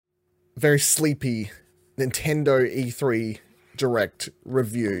very sleepy Nintendo E3 Direct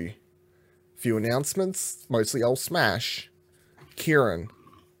review. Few announcements, mostly old Smash. Kieran,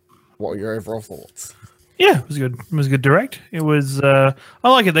 what are your overall thoughts? Yeah, it was good. It was a good direct. It was. I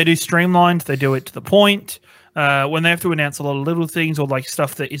like it. They do streamlined. They do it to the point. When they have to announce a lot of little things or like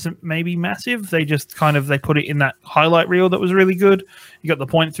stuff that isn't maybe massive, they just they put it in that highlight reel that was really good. You got the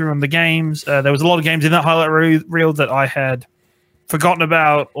point through on the games. There was a lot of games in that highlight reel that I had forgotten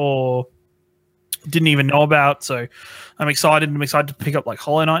about or didn't even know about. So I'm excited. I'm excited to pick up like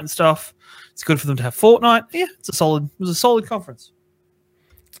Hollow Knight and stuff. It's good for them to have Fortnite. Yeah, it was a solid conference.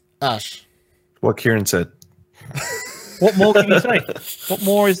 Ash. What Kieran said. What more can you say? What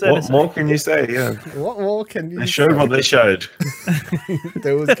more is there? What more can you say? Yeah. What more can you They showed say? what they showed.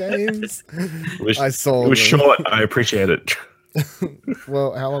 There was games. I saw it was short. I appreciate it.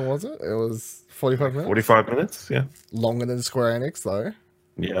 Well, how long was it? It was 45 minutes? 45 minutes, yeah. Longer than Square Enix, though.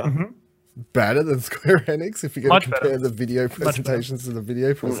 Yeah. Mm-hmm. Better than Square Enix, if you're going to compare better. the video presentations to the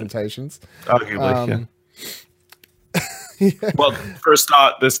video presentations. Arguably, yeah. Well, for a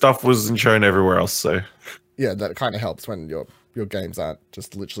start, this stuff wasn't shown everywhere else, so... Yeah, that kind of helps when your games aren't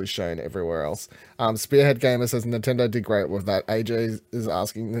just literally shown everywhere else. Spearhead Gamer says Nintendo did great with that. AJ is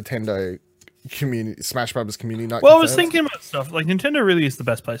asking Nintendo Smash Brothers community night. Well, I was thinking about stuff like Nintendo really is the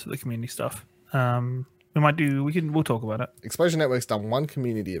best place for the community stuff. We'll talk about it. Explosion Network's done one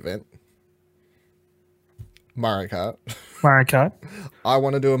community event. Mario Kart. Mario Kart. I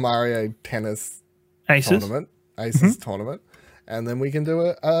want to do a Mario Tennis tournament. Aces tournament. And then we can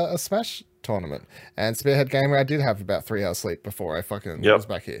do a Smash tournament. And Spearhead Gamer, I did have about 3 hours sleep before I fucking was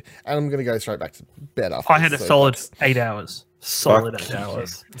back here. And I'm going to go straight back to bed after. I had a solid 8 hours. Solid 8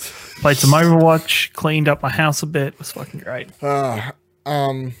 hours. Played some Overwatch, cleaned up my house a bit. It was fucking great. Yeah,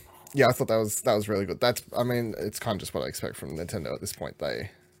 I thought that was really good. It's kind of just what I expect from Nintendo at this point. They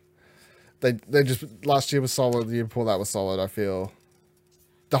just, last year was solid, the year before that was solid. I feel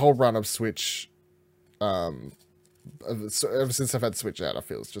the whole run of Switch, ever since I've had Switch out, I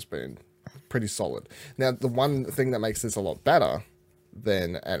feel it's just been pretty solid. Now, the one thing that makes this a lot better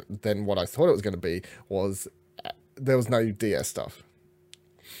than what I thought it was going to be was there was no DS stuff.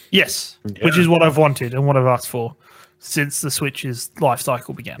 Yes, which is what I've wanted and what I've asked for since the Switch's life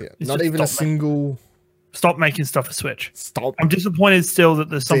cycle began. Yeah. Not even a single... Stop making stuff for Switch. Stop. I'm disappointed still that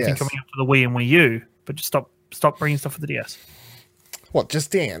there's something DS. coming up for the Wii and Wii U, but just stop bringing stuff for the DS. What,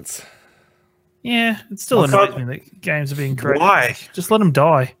 Just Dance? Yeah, it still annoys me that games are being created. Why? Just let them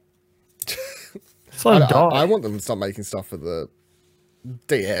die. Just let them die. I want them to stop making stuff for the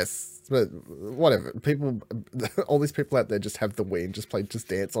DS, but whatever. All these people out there just have the Wii and just play Just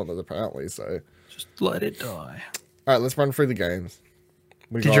Dance on it, apparently. So just let it die. All right, let's run through the games.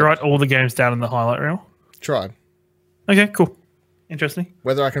 Did you write all the games down in the highlight reel? Tried. Okay, cool. Interesting.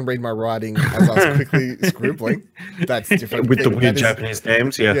 Whether I can read my writing as I was quickly scribbling, that's different. With the weird Japanese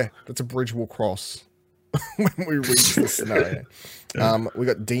names, yeah. That's a bridge we'll cross when we reach this scenario. We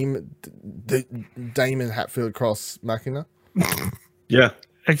got Damon Hatfield Cross Machina. Yeah.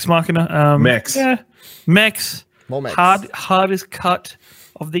 Ex Machina. Mechs. Yeah. Mechs. More Mechs. Hardest cut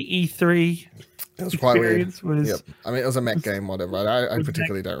of the E3. It was quite weird. Yep. I mean, it was a mech game, whatever. I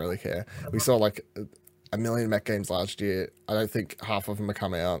particularly don't really care. We saw like a million mech games last year. I don't think half of them have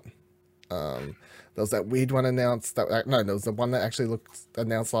come out. There was that weird one announced. There was the one that actually looked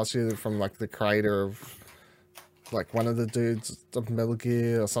announced last year from like the creator of like one of the dudes of Metal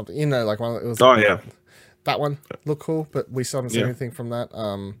Gear or something. You know, like one. It was. Oh yeah. That one looked cool, but we still haven't seen anything from that.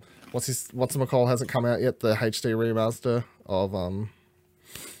 What's-McCall hasn't come out yet. The HD remaster of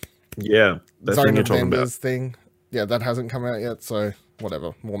Yeah, that Zone thing you're of talking Members about. thing. Yeah, that hasn't come out yet, so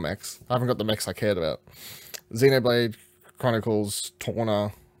whatever. More mechs. I haven't got the mechs I cared about. Xenoblade Chronicles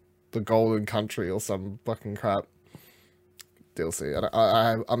Torna, The Golden Country, or some fucking crap DLC.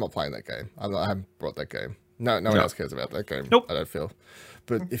 I'm not playing that game. I haven't brought that game. No one else cares about that game. Nope. I don't feel.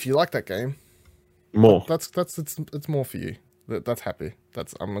 But if you like that game, More. it's more for you. That's happy.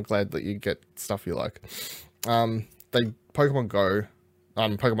 I'm glad that you get stuff you like. Pokemon Go.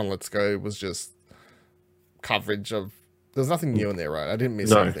 Pokemon Let's Go was just coverage of. There's nothing new in there, right? I didn't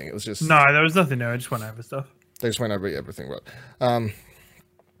miss anything. It was just there was nothing new. I just went over stuff. They just went over everything, right?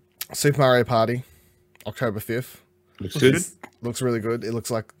 Super Mario Party, October 5th. Looks good. Looks really good. It looks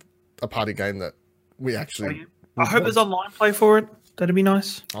like a party game that we actually. I hope there's online play for it. That'd be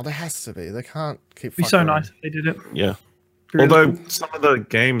nice. Oh, there has to be. They can't keep. It'd be so nice if they did it. Yeah. Really Although cool. some of the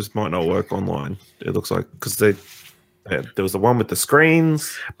games might not work online, it looks like, because there was the one with the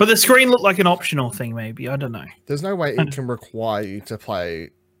screens. But the screen looked like an optional thing, maybe. I don't know. There's no way it can require you to play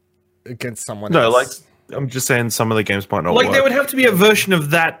against someone No, else. like I'm just saying, some of the games might not Like work. there would have to be a version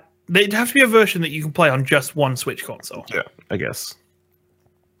of that There'd have to be a version that you can play on just one Switch console. Yeah, I guess.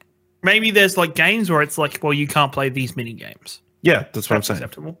 Maybe there's like games where it's like, well, you can't play these mini games. Yeah, that's what I'm saying.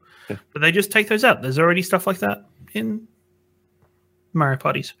 Acceptable. Yeah. But they just take those out. There's already stuff like that in Mario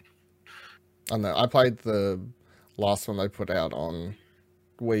Parties. I know. I played the last one they put out on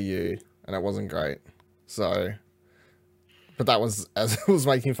Wii U, and it wasn't great. So, but that was as it was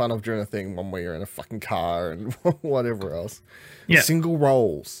making fun of during a thing when we were in a fucking car and whatever else. Yeah. Single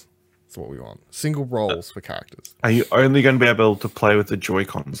roles. That's what we want. Single roles for characters. Are you only going to be able to play with the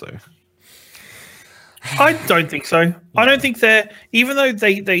Joy-Cons, though? I don't think so. I don't think they're, even though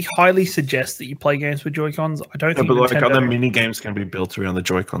they highly suggest that you play games with Joy-Cons, I don't Yeah, think but like Nintendo, other mini games can be built around the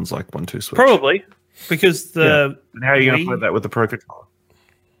Joy-Cons, like 1-2 Switch. probably because the And how are you going Wii- to play that with the Pro Controller?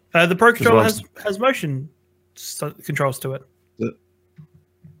 the Pro Controller well. has motion controls to it.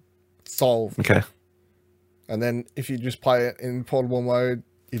 Solve. Okay. And then if you just play it in portable mode,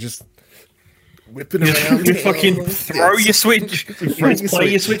 you just whip it around. You fucking throw your Switch. You throw just your play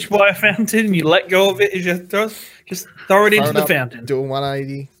your Switch. Switch by a fountain and you let go of it. You just throw it into the up, fountain. do a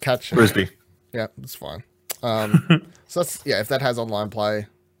 180, catch it. Frisbee. Yeah, it's fine. So that's, yeah, if that has online play,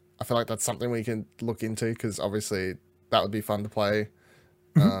 I feel like that's something we can look into because obviously that would be fun to play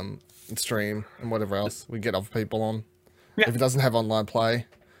and stream and whatever else. We get other people on. Yeah. If it doesn't have online play,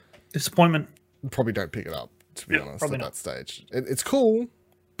 Disappointment. probably don't pick it up, to be Yeah, honest, probably at not. that stage. It's cool,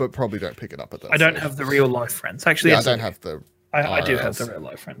 but probably don't pick it up at that I don't stage. have the real life friends. Actually, Yeah, I yes, don't have the... I do have IRLs. the real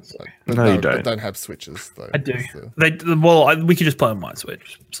life friends. So. But No, you but don't. don't have Switches, though. I do. So- We could just play on my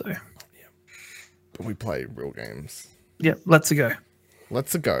Switch. So but we play real games. yeah, let's go.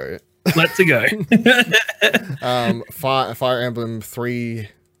 Let's go. Let's go. Fire Emblem 3...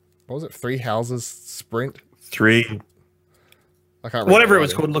 What was it? 3 Houses Sprint? 3. I can't remember. Whatever it what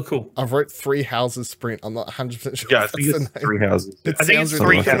was called, look cool. I wrote 3 Houses Sprint. I'm not 100% sure. Yeah, I if think that's it's the name. 3 houses. It I think it's sounds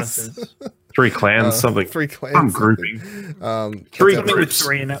three ridiculous. houses. 3 clans, something. 3 clans. Some grouping. that's Three out Something with groups.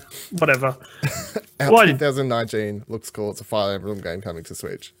 3 in it. Whatever. out Why did- 2019 looks cool. It's a Fire Emblem game coming to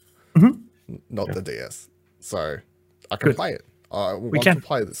Switch, not the DS. So I can Good. play it. I want can. to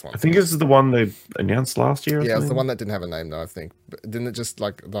play this one. I think this is the one they announced last year. Or Yeah, it's the something? one that didn't have a name though. I think, but didn't it just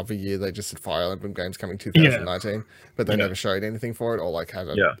like the other year they just said Fire Emblem games coming 2019, but they never showed anything for it or like had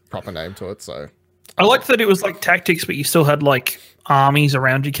a proper name to it. So I liked that it was like tactics, but you still had like armies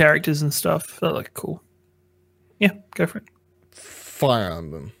around your characters and stuff. That looked cool. Yeah, go for it. Fire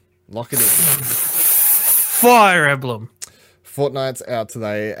Emblem, lock it in. Fire Emblem. Fortnite's out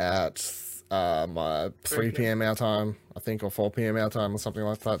today at my 3 p.m. our time, I think, or 4 p.m. our time, or something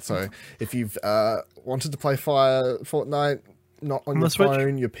like that. So if you've wanted to play Fortnite, not on On your the Switch?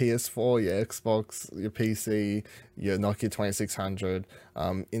 phone, your PS4, your Xbox, your PC, your Nokia 2600,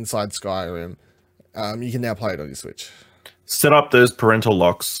 inside Skyrim, you can now play it on your Switch. Set up those parental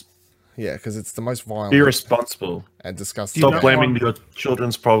locks. Yeah, because it's the most violent Be responsible. and disgusting. Stop don't blaming want- your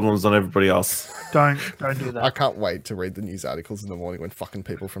children's problems on everybody else. Don't do I that. can't wait to read the news articles in the morning when fucking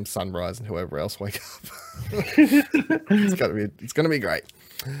people from Sunrise and whoever else wake up. It's gonna be great.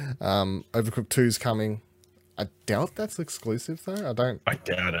 Overcooked 2's coming. I doubt that's exclusive though. I don't I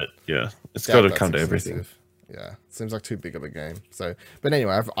doubt it. Yeah. It's doubt got to that's come to everything. exclusive. Yeah, seems like too big of a game. So, but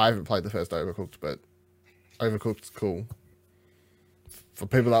anyway, I haven't played the first Overcooked, but Overcooked's cool. For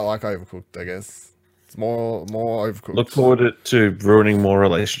people that like Overcooked, I guess it's more Overcooked. Look forward to ruining more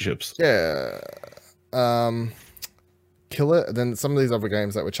relationships. Yeah. Killer. Then some of these other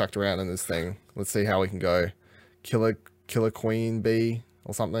games that were chucked around in this thing. Let's see how we can go. Killer Queen Bee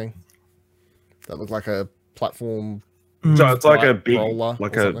or something. That looked like a platform So it's like a fight big, roller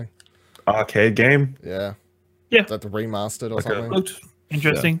like or a something. arcade game. Yeah. Yeah. Is that the remastered or Like a- something? Looked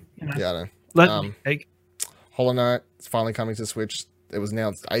interesting. You know. Yeah, I know. Let Um, take. Hollow Knight is finally coming to Switch. It was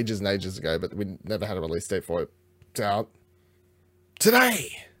announced ages and ages ago, but we never had a release date for it. It's out today,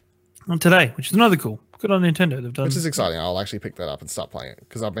 On today, which is another cool. Good on Nintendo. They've done. which is exciting. I'll actually pick that up and start playing it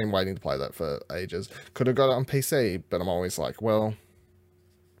because I've been waiting to play that for ages. Could have got it on PC, but I'm always like, well,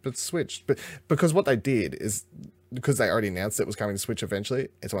 but Switch. But because what they did is because they already announced it was coming to Switch eventually.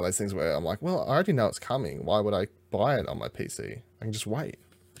 It's one of those things where I'm like, well, I already know it's coming. Why would I buy it on my PC? I can just wait.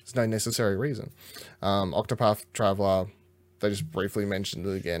 There's no necessary reason. Octopath Traveler. They just briefly mentioned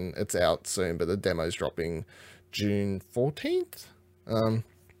it again. It's out soon, but the demo's dropping June 14th. So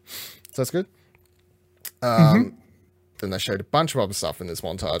that's good. Then they showed a bunch of other stuff in this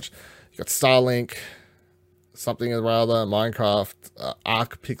montage. You got Starlink, something or other, Minecraft,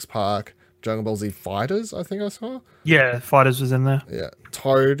 Ark Pix Park, Dragon Ball Z Fighters, I think I saw. Yeah, Fighters was in there. Yeah.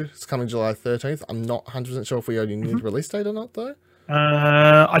 Toad is coming July 13th. I'm not 100% sure if we already knew the release date or not, though.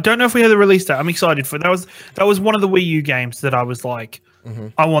 I don't know if we had the release date. I'm excited for it. That was one of the Wii U games that I was like,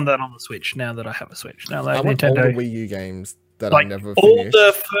 I want that on the Switch now that I have a Switch. Now that I want all the Nintendo, Wii U games that I like never all finished.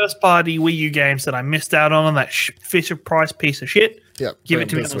 the first-party Wii U games that I missed out on that Fisher Price piece of shit. Yep, Give bring it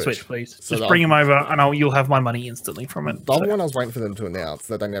to me them on the Switch, please. So Just bring them over, and you'll have my money instantly from it. The other one I was waiting for them to announce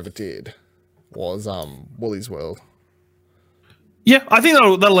that they never did was Woolly's World. Yeah, I think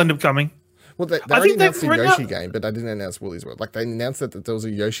that'll end up coming. Well, they I already think they've announced the written Yoshi out- game, but they didn't announce Woolly's World. Like, they announced that there was a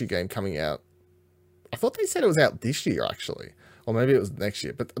Yoshi game coming out. I thought they said it was out this year, actually. Or maybe it was next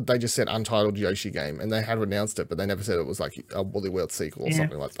year. But they just said Untitled Yoshi game, and they had announced it, but they never said it was like a Woolly World sequel or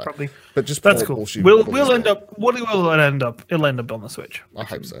something like that. Probably. But just That's pure cool. bullshit We'll Woolly's end World. up. What will it end up? It'll end up on the Switch. I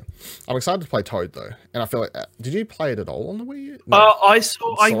hope so. I'm excited to play Toad, though. And I feel like... did you play it at all on the Wii U? No. I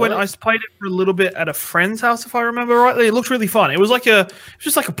Saw went. it? I played it for a little bit at a friend's house, if I remember rightly. It looked really fun. It was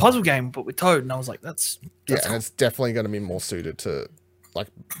just like a puzzle game, but with Toad, and I was like, that's Yeah, and it's definitely going to be more suited to like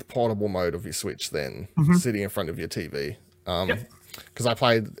the portable mode of your Switch than sitting in front of your TV. Because I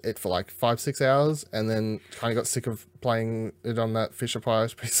played it for like 5-6 hours and then kind of got sick of playing it on that Fisher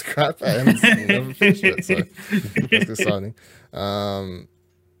Price piece of crap and never finished it. So that's exciting.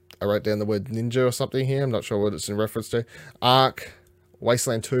 I wrote down the word ninja or something here. I'm not sure what it's in reference to. Ark,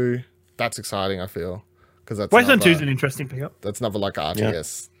 Wasteland 2. That's exciting, I feel. Because that's Wasteland 2 is another- an interesting pickup. that's another like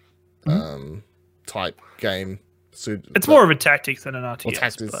RTS type game. It's more of a tactics than an RTS. Well,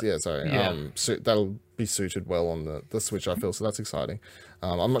 tactics, but- yeah, sorry. yeah. That'll be suited well on the Switch, I feel, so that's exciting.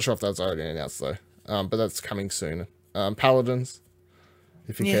 I'm not sure if that's already announced, though, but that's coming soon. Paladins,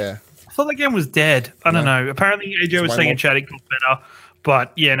 if you care. I thought that game was dead. I don't know. Apparently, AJ was way saying more- in chat it got better,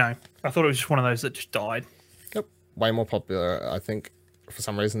 but yeah, no. I thought it was just one of those that just died. Yep, way more popular, I think, for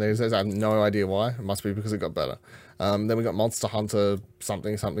some reason these days. I have no idea why. It must be because it got better. Then we got Monster Hunter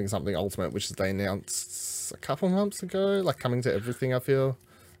something Ultimate, which they announced a couple months ago, like coming to everything, I feel.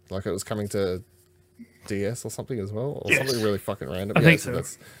 Like it was coming to DS or something as well, or Yes. something really fucking random. I think so.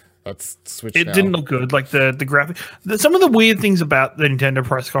 That's Switch It now. didn't look good. Like the graphic. Some of the weird things about the Nintendo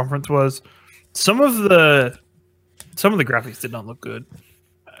press conference was some of the graphics did not look good,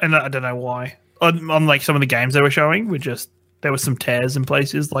 and I don't know why. On like some of the games they were showing, there were some tears in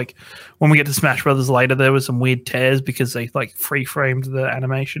places. Like when we get to Smash Brothers later, there was some weird tears because they like free framed the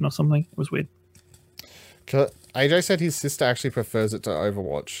animation or something. It was weird. AJ said his sister actually prefers it to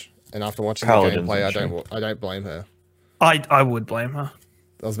Overwatch, and after watching Paladins, the gameplay, I'm I don't blame her. I would blame her.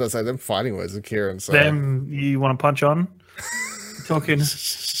 I was about to say them fighting words with Kieran. So Them you want to punch on? Talking.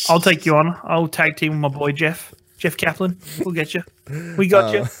 I'll take you on. I'll tag team with my boy Jeff Kaplan. We'll get you. We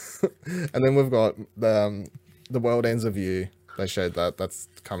got you. and then we've got the World Ends of You. They showed that's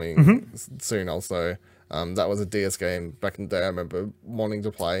coming soon. Also, that was a DS game back in the day. I remember wanting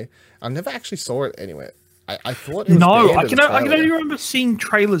to play. I never actually saw it anywhere. I thought it was No, banned I in can Australia. only remember seeing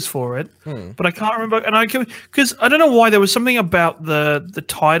trailers for it, but I can't remember. And because I don't know why there was something about the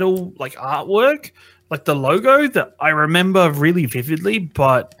title, like artwork, like the logo, that I remember really vividly.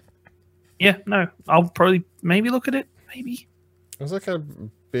 But yeah, no, I'll probably maybe look at it. Maybe. It was like a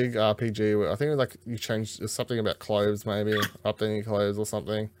big RPG. Where I think it was like you changed something about clothes, maybe updating your clothes or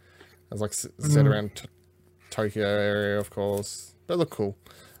something. It was like set around Tokyo area, of course. But it looked cool.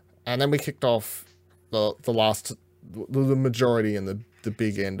 And then we kicked off the majority and the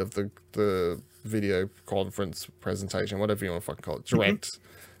big end of the video conference presentation, whatever you want to fucking call it, direct.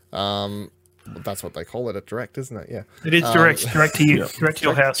 That's what they call it, a direct, isn't it? Yeah, It is direct to you, direct to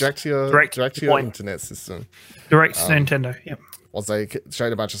your house, direct to your Direct direct to to your point. internet system. direct to Nintendo. Yep. Was they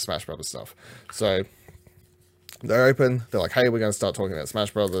showed a bunch of Smash Brothers stuff. So they're open. They're like, hey, we're going to start talking about Smash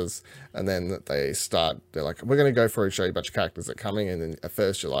Brothers. And then they're like, we're going to go through, show you a bunch of characters that are coming. And then at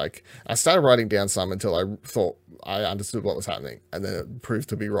first you're like, I started writing down some until I thought I understood what was happening. And then it proved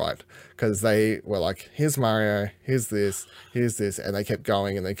to be right. Because they were like, here's Mario, here's this. And they kept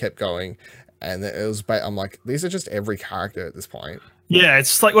going and they kept going. And it was, I'm like, these are just every character at this point. Yeah, it's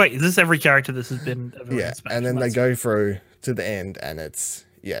just like, wait, is this every character this has been? Ever Yeah, in Smash? and then they That's- go through to the end, and it's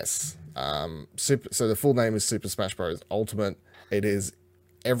yes. So the full name is Super Smash Bros. Ultimate. It is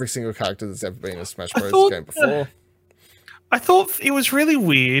every single character that's ever been in a Smash Bros. thought, game before. I thought it was really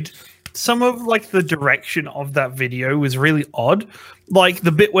weird. Some of like the direction of that video was really odd. Like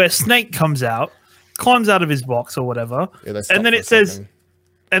the bit where Snake comes out, climbs out of his box or whatever, Yeah, they stopped and then for it a says, second.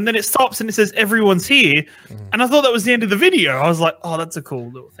 and then it stops and it says everyone's here. And I thought that was the end of the video. I was like, oh, that's a cool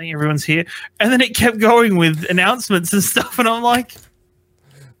little thing. Everyone's here. And then it kept going with announcements and stuff. And I'm like,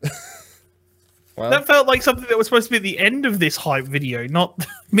 Well, that felt like something that was supposed to be at the end of this hype video, not the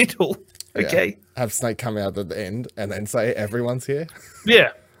middle. yeah. Okay. Have Snake come out at the end and then say everyone's here.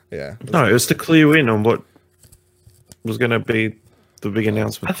 Yeah. Yeah, No, it was to clue you in on what was going to be the big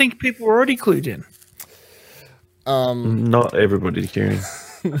announcement. I think people were already clued in. Not everybody, Kieran.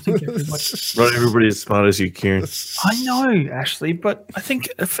 I think everybody. Not everybody as smart as you, Kieran. I know, Ashley, but I think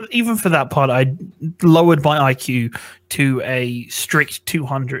even for that part, I lowered my IQ to a strict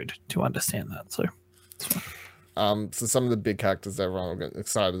 200 to understand that. So, So some of the big characters everyone will get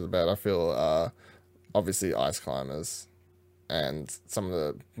excited about, I feel, obviously Ice Climbers, and some of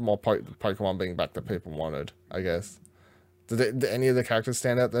the more Pokemon being back that people wanted, I guess. Did any of the characters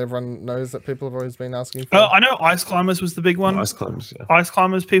stand out that everyone knows that people have always been asking for? I know Ice Climbers was the big one. Ice Climbers, yeah. Ice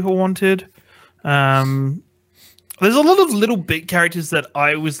Climbers people wanted. There's a lot of little big characters that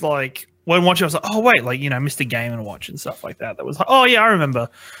I was like, when watching, I was like, oh wait, like, you know, Mr. Game and Watch and stuff like that. That was like, oh yeah, I remember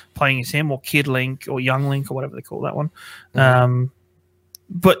playing as him, or Kid Link, or Young Link, or whatever they call that one. Mm-hmm.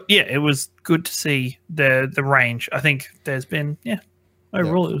 But yeah, it was good to see the range. I think there's been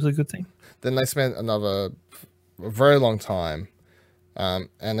overall it was a good thing. Then they spent a very long time, and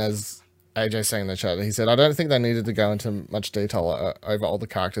as AJ saying in the chat, he said, I don't think they needed to go into much detail over all the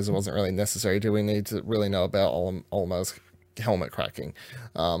characters. It wasn't really necessary. Do we need to really know about Olma's helmet cracking?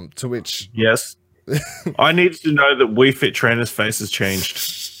 To which... Yes. I needed to know that Wii Fit Trainer's face has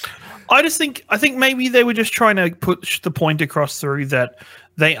changed. I think maybe they were just trying to push the point across through that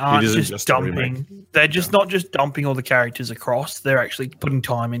they aren't just dumping. They're just not just dumping all the characters across. They're actually putting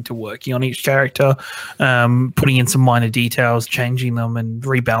time into working on each character, putting in some minor details, changing them, and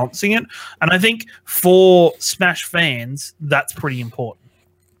rebalancing it. And I think for Smash fans, that's pretty important.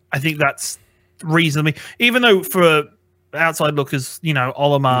 I think that's reasonably, even though for outside lookers, you know,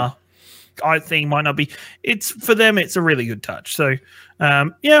 Olimar, I think might not be. It's for them. It's a really good touch. So,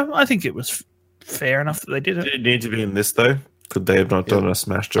 I think it was fair enough that they did it. Did it need to be in this though? Could they have not done a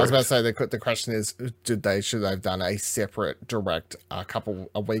Smash Direct? I was about to say the question is, should they have done a separate Direct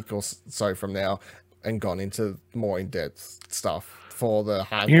a week or so from now and gone into more in depth stuff for the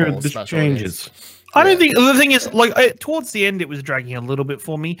hardcore Smash changes? I don't think the thing is like towards the end it was dragging a little bit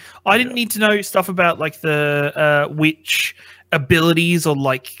for me. I didn't need to know stuff about like the which abilities or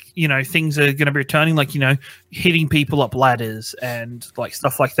like, you know, things are going to be returning, like, you know, hitting people up ladders and like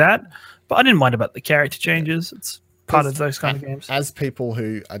stuff like that. But I didn't mind about the character changes. It's part of those kind of games. As people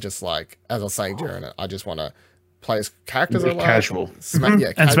who are just like, as I was saying during it, I just want to play as characters I like, casual, and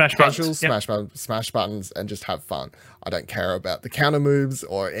smash casual, buttons. smash buttons, and just have fun. I don't care about the counter moves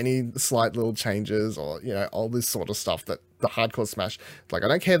or any slight little changes or, you know, all this sort of stuff that the hardcore Smash. Like, I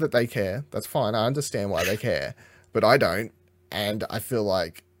don't care that they care. That's fine. I understand why they care, but I don't. And I feel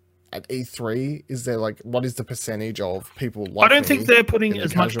like at E3, is there like, what is the percentage of people like I don't think they're putting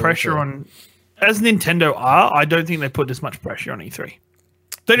as much pressure on, as Nintendo are, I don't think they put as much pressure on E3.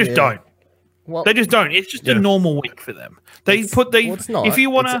 They just don't. Well, they just don't. It's just a normal week for them. It's not. If you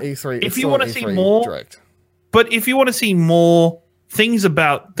want to see more, Direct. But if you want to see more things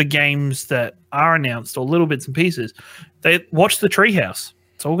about the games that are announced or little bits and pieces, they watch the Treehouse.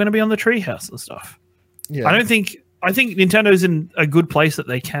 It's all going to be on the Treehouse and stuff. Yeah. I think Nintendo's in a good place that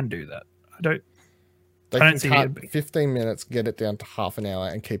they can do that. They can cut 15 minutes, get it down to half an hour,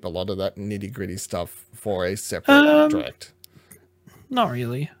 and keep a lot of that nitty-gritty stuff for a separate Direct. Not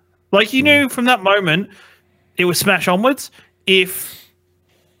really. Like, you knew from that moment, it was Smash onwards. If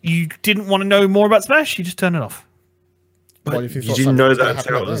you didn't want to know more about Smash, you just turn it off. What if you didn't know that's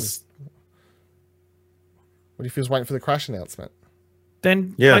how it was? What if you was waiting for the Crash announcement?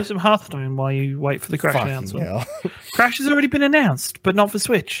 Then play some Hearthstone while you wait for the Crash announcement. Crash has already been announced, but not for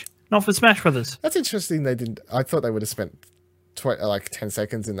Switch. Not for Smash Brothers. That's interesting. They didn't. I thought they would have spent 10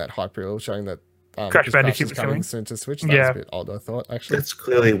 seconds in that hype reel showing that Crash Bandicoot was coming soon to Switch. That was a bit odd, I thought. Actually, that's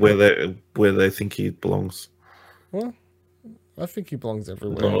clearly where they think he belongs. Well, I think he belongs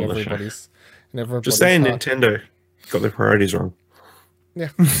everywhere. Everybody's just saying, heart. Nintendo got their priorities wrong. Yeah.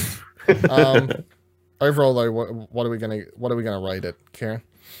 Overall, though, what are we gonna rate it, Karen?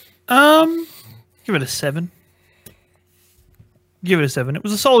 Give it a 7. Give it a 7. It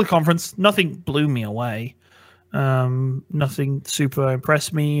was a solid conference. Nothing blew me away. Nothing super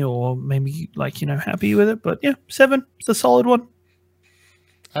impressed me or made me happy with it. But yeah, 7. It's a solid one.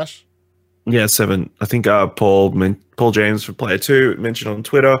 Ash? Yeah, 7. I think Paul James for Player 2 mentioned on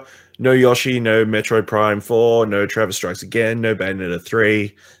Twitter, no Yoshi, no Metroid Prime 4, no Travis Strikes Again, no Bayonetta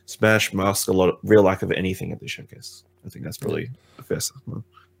 3. Smash masks a lot of real lack of anything at this showcase. I think that's probably a fair assessment.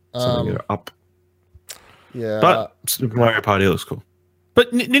 Something up. Yeah. But Super Mario Party looks cool.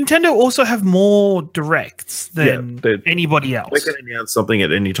 But Nintendo also have more directs than anybody else. They can announce something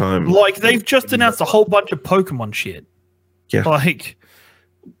at any time. Like, they've just announced a whole bunch of Pokemon shit. Yeah. Like,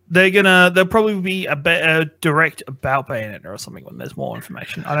 there'll probably be a better direct about Bayonetta or something when there's more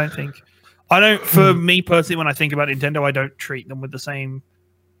information. For me personally, when I think about Nintendo, I don't treat them with the same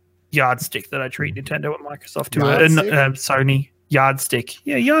yardstick that I treat Nintendo and Microsoft to. Yardstick? Sony yardstick.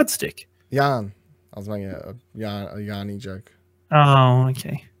 Yeah, yardstick. Yarn. I was making a yarny joke. Oh,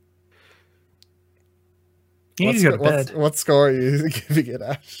 okay. You need to go to bed. What score are you giving it,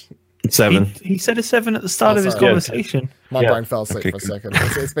 Ash? 7. He said a 7 at the start of his sorry. conversation. My Yeah. brain fell asleep Okay, for a good.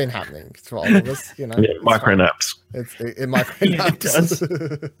 second. It's been happening for all of us, you know. Yeah, micro naps. It micro Yeah, it naps.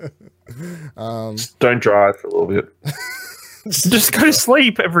 Don't drive for a little bit. Just go to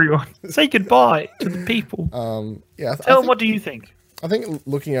sleep, everyone. Say goodbye to the people. Yeah. Tell them, what do you think? I think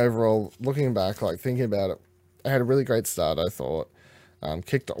looking back, like thinking about it, I had a really great start. I thought,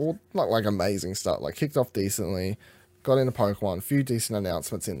 not like amazing start, like kicked off decently, got into Pokemon, a few decent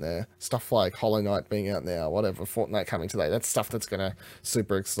announcements in there, stuff like Hollow Knight being out now, whatever, Fortnite coming today. That's stuff that's gonna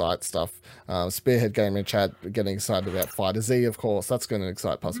super excite stuff. Spearhead Gamer Chat getting excited about Fighter Z, of course. That's gonna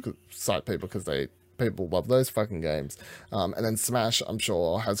excite people because people love those fucking games. And then Smash, I'm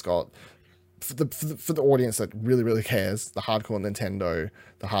sure, has got. For the audience that really cares, the hardcore Nintendo,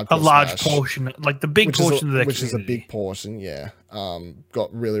 the hardcore A large Smash, portion, like the big which portion of the which is a community. big portion, yeah.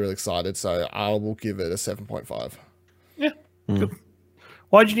 Got really excited, so I will give it a 7.5. Yeah. Good.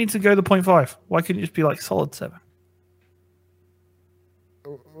 Why did you need to go to 0.5? Why couldn't it just be like solid 7?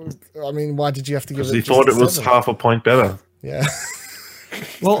 I mean, why did you have to give it? Because he just thought a it was 7? half a point better. Yeah.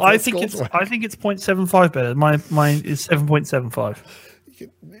 Well, I think scores it's were. 0.75 better. Mine is 7.75.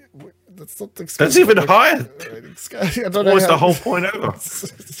 That's not the That's even higher. I don't know Almost how- a whole point over.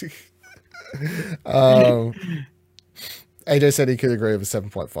 AJ said he could agree with a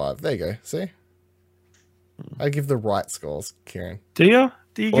 7.5. There you go. See, I give the right scores, Kieran. Do you?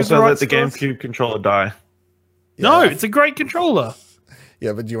 Do you give Also, the right let the scores? GameCube controller die. No, Yeah. it's a great controller.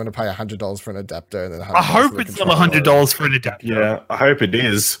 Yeah, but do you want to pay $100 for an adapter and then $100 I hope for the it's not controller? $100 for an adapter. Yeah, I hope it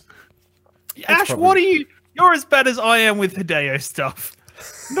is. Ash, probably- what are you? You're as bad as I am with Hideo stuff.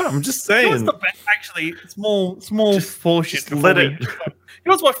 No, I'm just You know what's saying. not bad? Actually, small portion. Just let it. You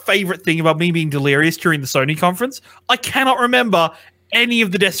know what's my favorite thing about me being delirious during the Sony conference? I cannot remember any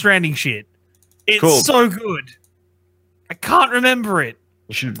of the Death Stranding shit. It's Cool. so good. I can't remember it.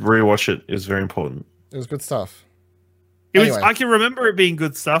 You should rewatch it. It's very important. It was good stuff. It was. Anyway. I can remember it being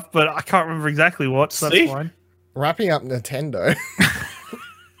good stuff, but I can't remember exactly what. So See? that's fine. Wrapping up Nintendo,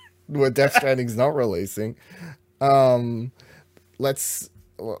 where Death Stranding's not releasing. Let's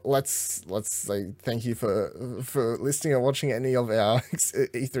say thank you for listening or watching any of our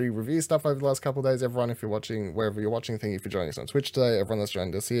E3 review stuff over the last couple of days. Everyone, if you're watching wherever you're watching, thank you for joining us on Twitch today. Everyone that's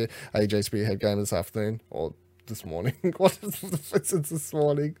joined us here, AJ Spearhead Game this afternoon or this morning. What is the difference? It's this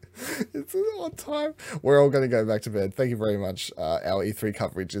morning. It's an odd time. We're all going to go back to bed. Thank you very much. Our E3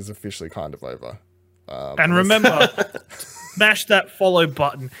 coverage is officially kind of over. And remember, smash that follow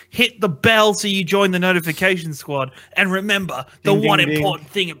button. Hit the bell so you join the notification squad. And remember, the Ding, one ding, ding. important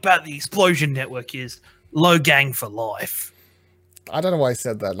thing about the Explosion Network is low gang for life. I don't know why I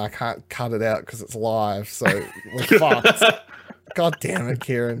said that, and I can't cut it out because it's live, so we're fucked. God damn it,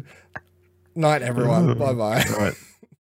 Kieran. Night, everyone. Bye-bye. All right.